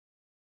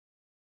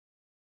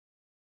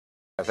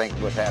I think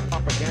what's happening.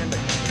 Propaganda.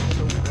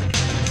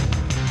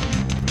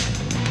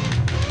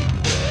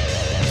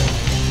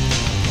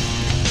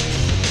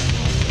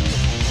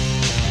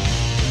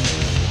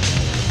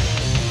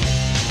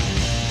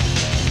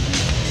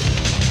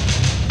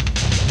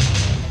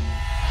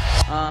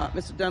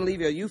 Mr.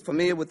 Dunleavy, are you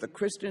familiar with the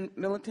Christian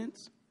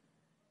militants?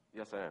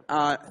 Yes,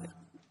 I am.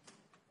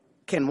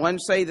 Can one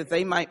say that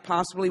they might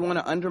possibly want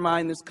to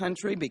undermine this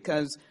country?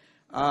 Because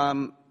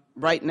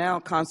right now,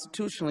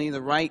 constitutionally,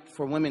 the right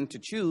for women to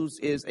choose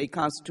is a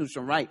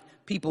constitutional right.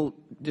 People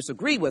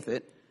disagree with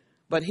it,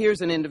 but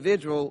here's an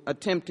individual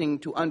attempting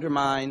to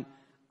undermine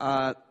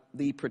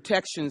the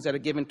protections that are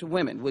given to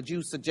women. Would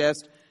you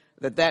suggest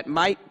that that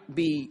might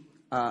be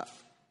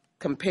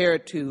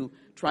compared to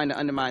trying to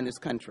undermine this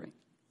country?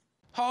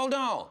 Hold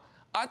on.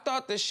 I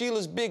thought that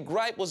Sheila's big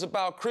gripe was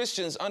about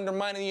Christians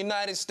undermining the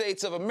United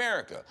States of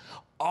America.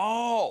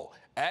 Oh,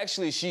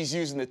 actually, she's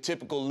using the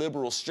typical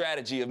liberal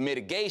strategy of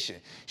mitigation.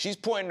 She's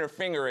pointing her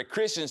finger at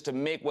Christians to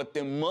make what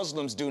them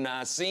Muslims do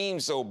not seem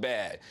so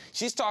bad.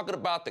 She's talking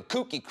about the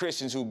kooky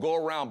Christians who go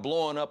around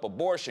blowing up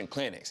abortion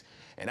clinics.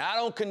 And I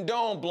don't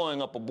condone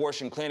blowing up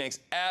abortion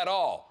clinics at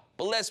all.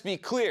 But let's be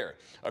clear,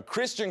 a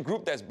Christian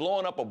group that's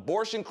blowing up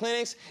abortion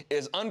clinics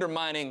is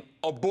undermining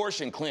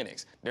abortion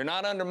clinics. They're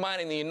not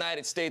undermining the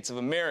United States of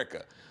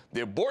America.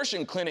 The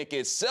abortion clinic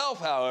itself,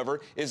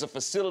 however, is a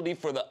facility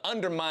for the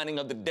undermining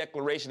of the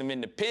Declaration of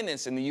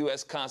Independence in the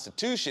U.S.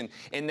 Constitution,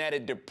 in that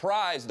it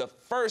deprives the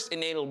first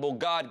inalienable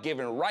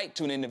God-given right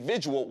to an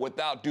individual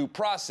without due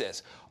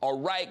process, a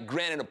right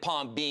granted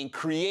upon being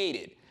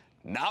created,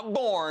 not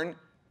born,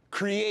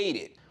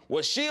 created.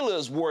 What Sheila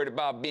is worried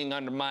about being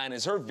undermined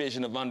is her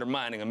vision of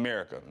undermining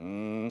America.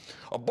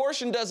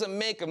 Abortion doesn't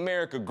make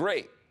America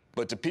great,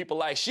 but to people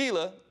like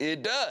Sheila,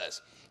 it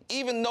does.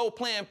 Even though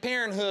Planned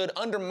Parenthood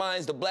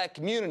undermines the black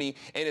community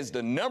and is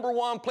the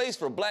 #1 place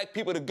for black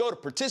people to go to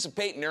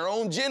participate in their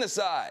own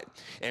genocide.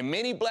 And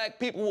many black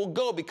people will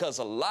go because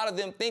a lot of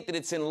them think that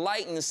it's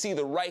enlightened to see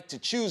the right to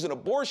choose an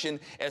abortion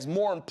as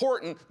more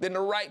important than the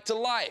right to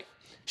life.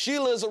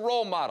 Sheila is a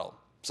role model,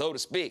 so to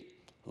speak.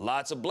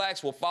 Lots of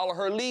blacks will follow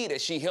her lead as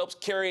she helps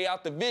carry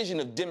out the vision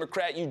of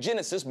Democrat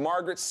eugenicist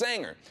Margaret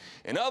Sanger.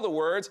 In other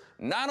words,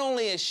 not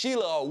only is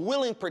Sheila a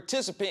willing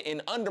participant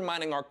in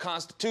undermining our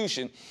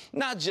Constitution,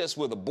 not just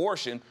with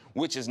abortion,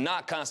 which is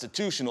not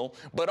constitutional,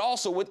 but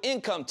also with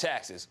income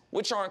taxes,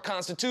 which aren't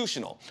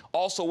constitutional,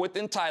 also with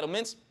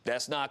entitlements,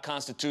 that's not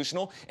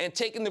constitutional, and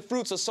taking the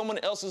fruits of someone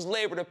else's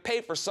labor to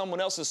pay for someone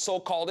else's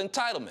so-called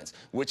entitlements,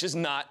 which is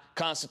not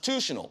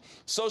constitutional.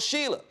 So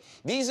Sheila,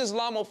 these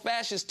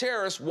Islamo-fascist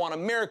terrorists want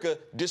America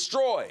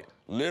destroyed.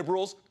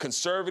 Liberals,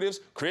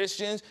 conservatives,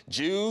 Christians,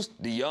 Jews,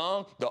 the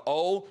young, the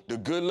old, the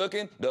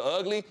good-looking, the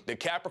ugly, the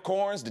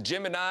Capricorns, the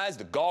Geminis,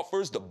 the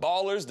golfers, the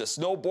ballers, the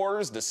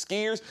snowboarders, the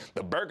skiers,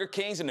 the Burger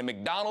Kings and the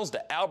McDonald's,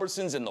 the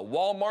Albertsons and the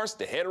Walmarts,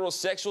 the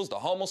heterosexuals, the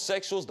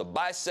homosexuals, the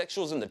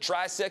bisexuals and the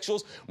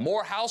trisexuals,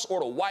 Morehouse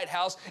or the White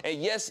House,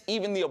 and yes,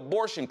 even the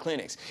abortion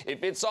clinics.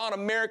 If it's on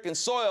American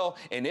soil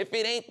and if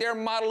it ain't their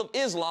model of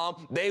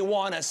Islam, they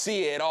want to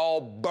see it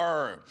all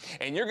burn.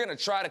 And you're going to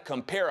try to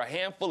compare a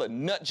handful of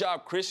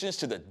nutjob Christians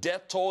to the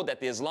death toll that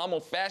the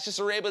Islamo-fascists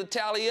are able to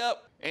tally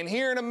up? And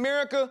here in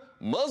America,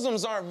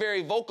 Muslims aren't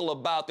very vocal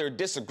about their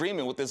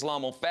disagreement with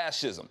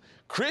Islamo-fascism.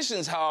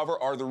 Christians, however,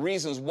 are the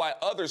reasons why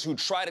others who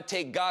try to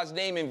take God's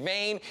name in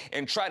vain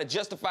and try to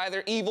justify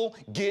their evil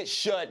get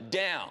shut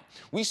down.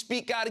 We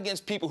speak out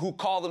against people who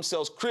call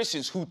themselves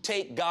Christians who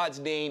take God's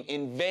name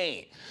in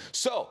vain.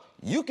 So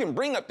you can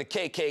bring up the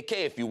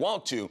KKK if you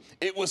want to.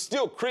 It was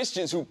still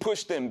Christians who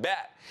pushed them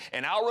back.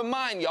 And I'll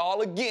remind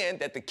y'all again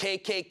that the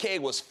KKK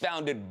was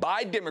founded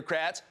by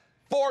Democrats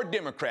for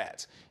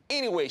Democrats.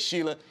 Anyway,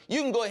 Sheila,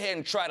 you can go ahead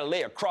and try to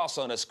lay a cross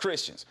on us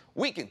Christians.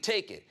 We can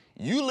take it.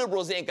 You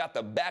liberals ain't got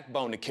the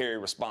backbone to carry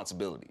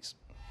responsibilities.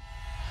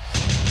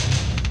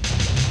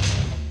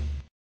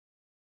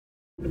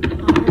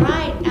 All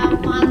right,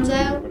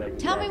 Alfonso,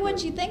 tell me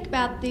what you think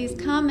about these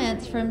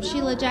comments from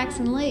Sheila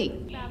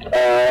Jackson-Lee.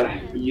 Yeah,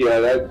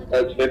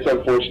 it's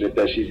unfortunate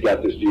that she's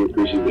got this view of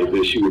Christians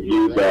that she would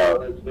use,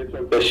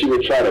 that she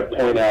would try to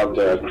point out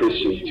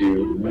Christians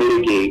to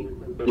mitigate,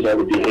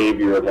 the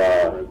behavior of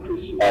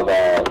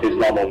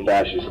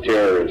Islamo-fascist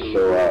terrorists.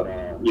 So,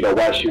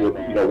 why she would,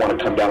 want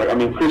to come down. I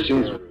mean,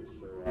 Christians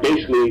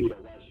basically.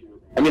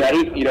 I mean, I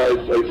hate,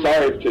 it's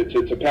sorry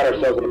to pat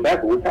ourselves on the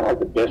back, but we're kind of like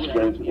the best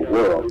friends in the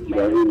world,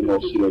 we're the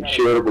most,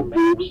 charitable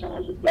groups,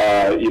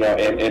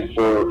 and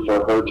for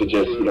her to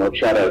just,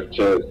 try to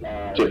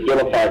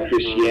vilify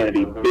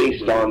Christianity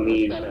based on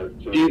these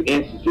few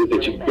instances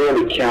that you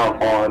barely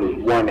count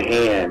on one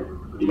hand,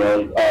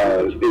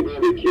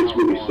 it's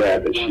really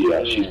sad that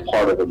she's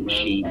part of a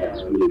machine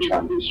that's really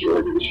trying to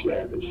destroy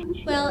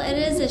Christianity. Well, it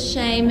is a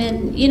shame,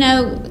 and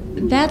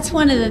that's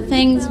one of the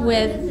things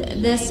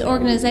with this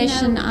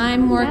organization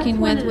I'm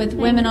working with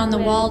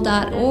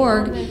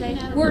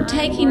womenonthewall.org. We're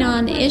taking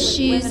on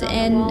issues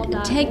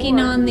and taking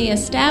on the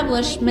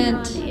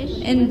establishment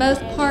in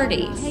both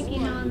parties.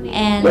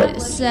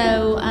 And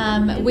so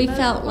we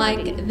felt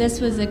like this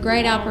was a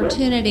great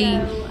opportunity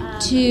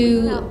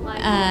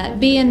to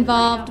be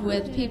involved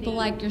with people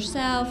like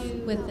yourself,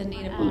 with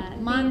Anita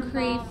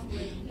Moncrief,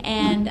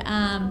 and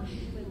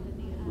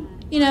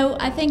you know,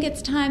 I think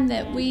it's time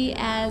that we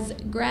as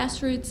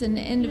grassroots and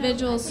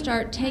individuals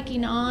start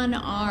taking on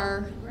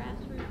our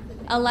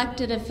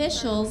elected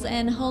officials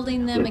and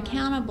holding them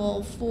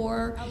accountable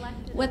for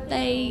what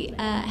they,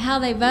 how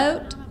they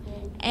vote,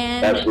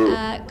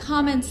 and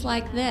comments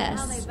like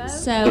this.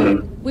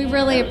 So we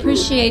really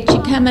appreciate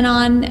you coming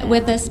on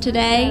with us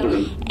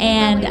today.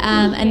 And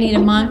Anita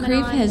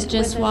Moncrief has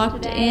just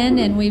walked in,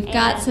 and we've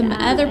got some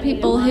other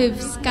people who've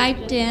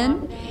Skyped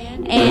in,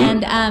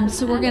 and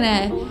so we're going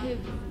to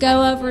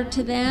go over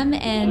to them.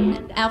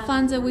 And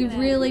Alfonso, we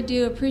really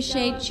do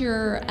appreciate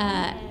your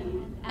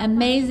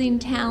amazing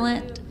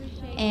talent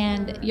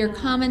and your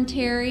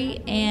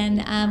commentary,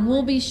 and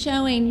we'll be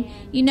showing,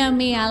 you know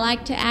me, I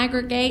like to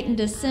aggregate and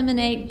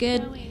disseminate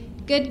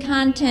good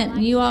content,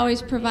 and you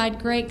always provide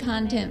great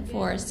content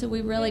for us, so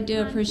we really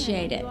do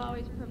appreciate it. Oh,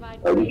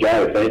 you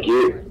got it. Thank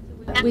you.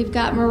 We've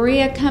got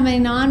Maria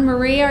coming on.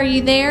 Maria, are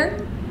you there?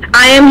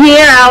 I am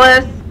here,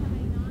 Alice.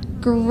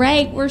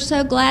 Great. We're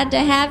so glad to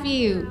have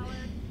you.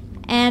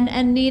 And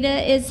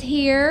Anita is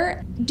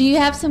here. Do you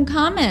have some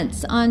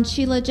comments on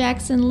Sheila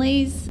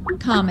Jackson-Lee's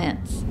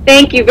comments?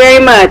 Thank you very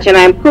much, and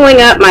I'm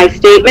pulling up my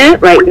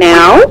statement right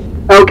now.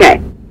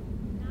 Okay.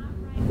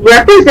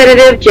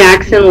 Representative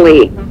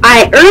Jackson-Lee,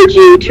 I urge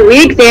you to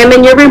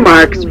re-examine your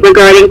remarks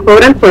regarding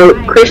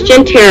quote-unquote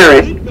Christian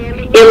terrorists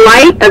in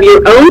light of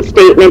your own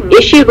statement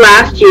issued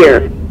last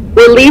year,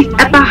 released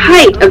at the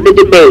height of the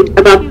debate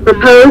about the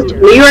proposed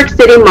New York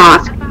City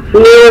mosque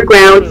near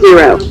Ground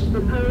Zero.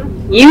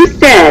 You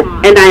said,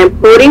 and I am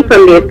quoting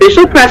from the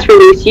official press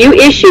release you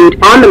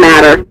issued on the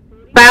matter,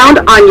 found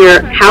on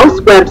your House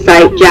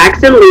website,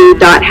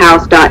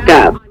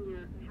 jacksonlee.house.gov.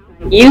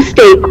 You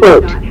state,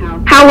 quote,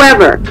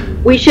 however,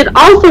 we should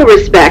also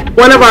respect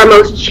one of our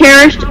most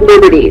cherished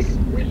liberties,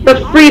 the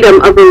freedom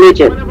of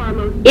religion.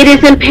 It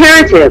is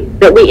imperative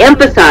that we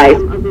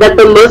emphasize that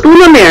the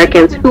Muslim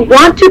Americans who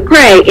want to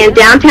pray in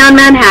downtown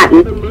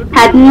Manhattan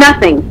had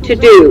nothing to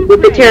do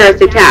with the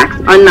terrorist attacks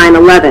on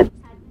 9/11.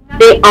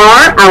 They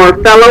are our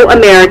fellow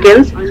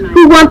Americans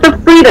who want the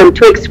freedom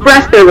to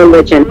express their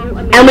religion,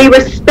 and we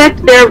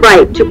respect their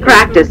right to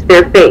practice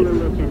their faith.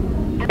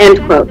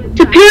 End quote.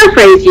 To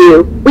paraphrase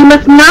you, we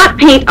must not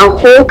paint a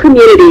whole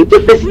community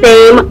with the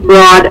same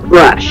broad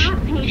brush.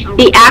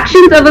 The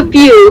actions of a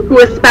few who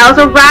espouse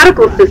a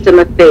radical system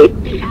of faith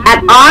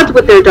at odds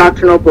with their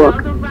doctrinal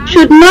book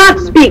should not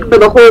speak for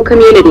the whole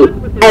community,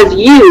 as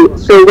you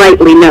so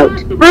rightly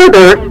note.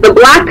 Further, the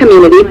black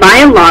community, by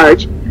and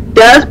large,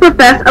 does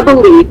profess a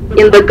belief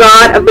in the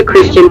God of the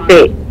Christian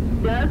faith.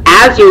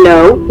 As you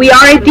know, we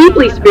are a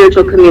deeply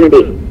spiritual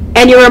community,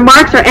 and your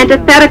remarks are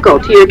antithetical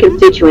to your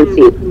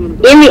constituency in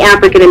the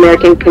African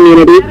American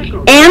community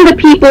and the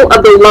people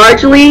of the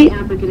largely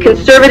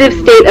conservative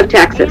state of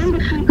Texas,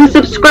 who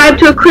subscribe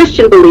to a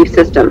Christian belief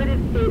system.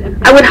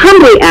 I would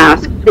humbly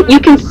ask that you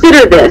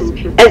consider this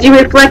as you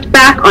reflect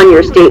back on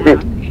your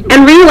statement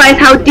and realize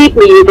how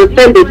deeply you've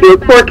offended your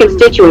core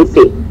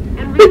constituency.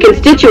 The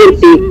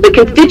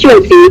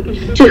constituency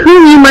to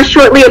whom you must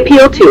shortly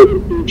appeal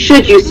to,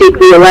 should you seek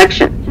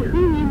re-election.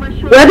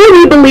 Whether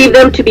we believe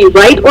them to be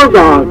right or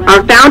wrong,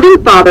 our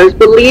founding fathers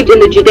believed in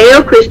the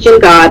Judeo-Christian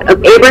God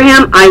of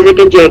Abraham, Isaac,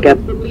 and Jacob,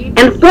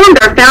 and formed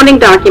our founding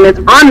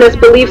documents on this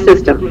belief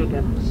system.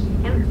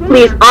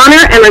 Please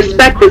honor and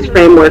respect this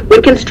framework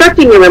when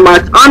constructing your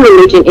remarks on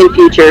religion in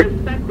future,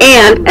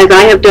 and, as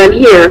I have done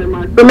here,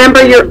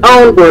 remember your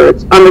own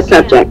words on the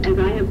subject.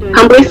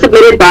 Humbly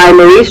submitted by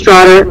Marie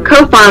Strotter,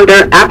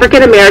 co-founder,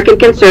 African American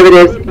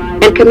Conservatives,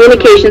 and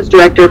Communications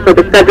Director for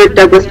the Frederick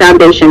Douglass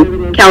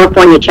Foundation,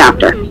 California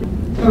chapter.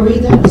 Marie,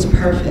 that was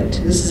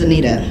perfect. This is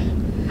Anita.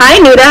 Hi,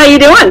 Anita. How you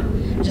doing?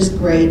 Just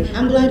great.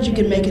 I'm glad you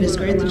could make it. It's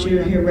great that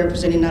you're here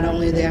representing not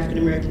only the African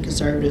American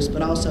Conservatives,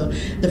 but also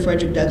the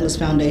Frederick Douglass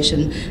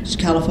Foundation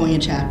California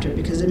chapter,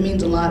 because it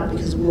means a lot,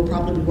 because we'll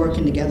probably be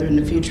working together in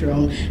the future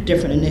on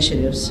different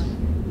initiatives.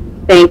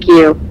 Thank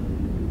you.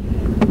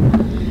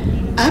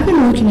 I've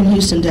been working in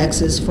Houston,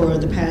 Texas for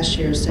the past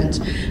year since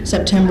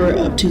September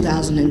of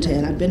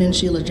 2010. I've been in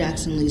Sheila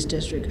Jackson-Lee's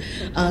district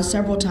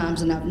several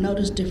times, and I've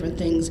noticed different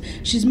things.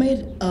 She's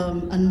made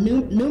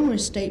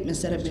numerous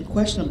statements that have been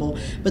questionable,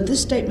 but this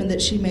statement that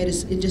she made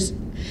is just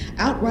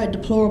outright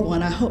deplorable,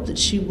 and I hope that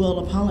she will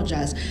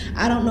apologize.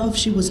 I don't know if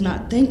she was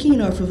not thinking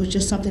or if it was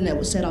just something that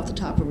was said off the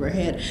top of her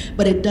head,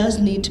 but it does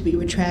need to be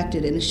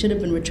retracted, and it should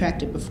have been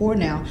retracted before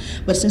now,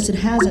 but since it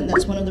hasn't,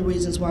 that's one of the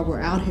reasons why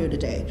we're out here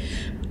today.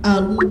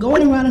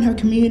 Going around in her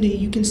community,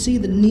 you can see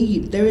the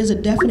need. There is a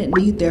definite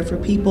need there for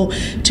people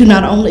to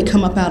not only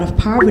come up out of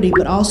poverty,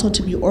 but also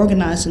to be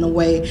organized in a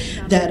way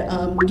that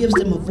gives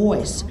them a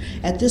voice.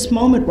 At this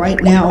moment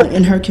right now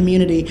in her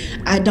community,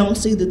 I don't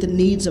see that the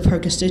needs of her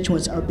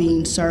constituents are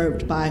being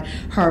served by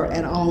her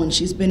at all, and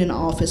she's been in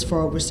office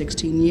for over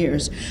 16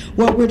 years.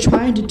 What we're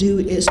trying to do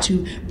is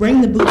to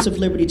bring the Boots of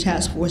Liberty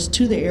Task Force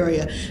to the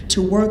area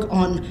to work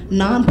on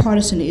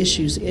nonpartisan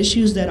issues,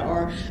 issues that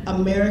are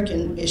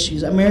American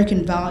issues,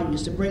 American values,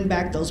 values, to bring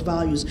back those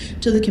values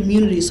to the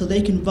community so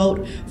they can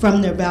vote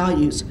from their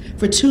values.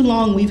 For too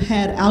long, we've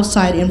had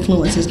outside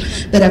influences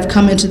that have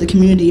come into the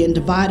community and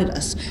divided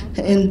us.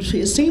 And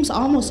it seems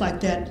almost like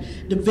that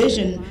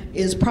division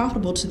is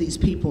profitable to these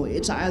people.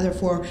 It's either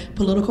for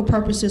political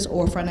purposes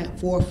or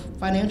for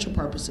financial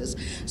purposes.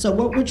 So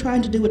what we're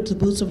trying to do with the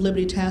Boots of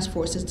Liberty Task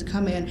Force is to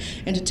come in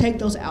and to take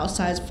those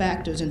outside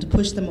factors and to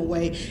push them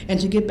away and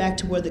to get back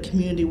to where the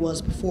community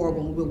was before,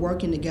 when we were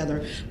working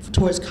together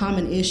towards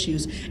common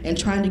issues and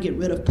trying to get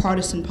rid of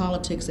partisan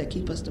politics that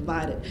keep us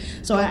divided.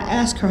 So I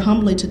ask her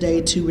humbly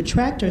today to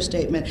retract her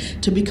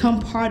statement, to become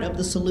part of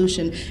the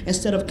solution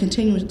instead of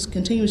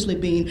continuously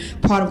being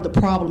part of the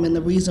problem and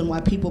the reason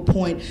why people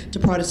point to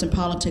partisan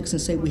politics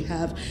and say we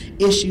have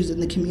issues in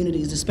the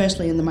communities,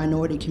 especially in the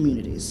minority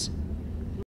communities.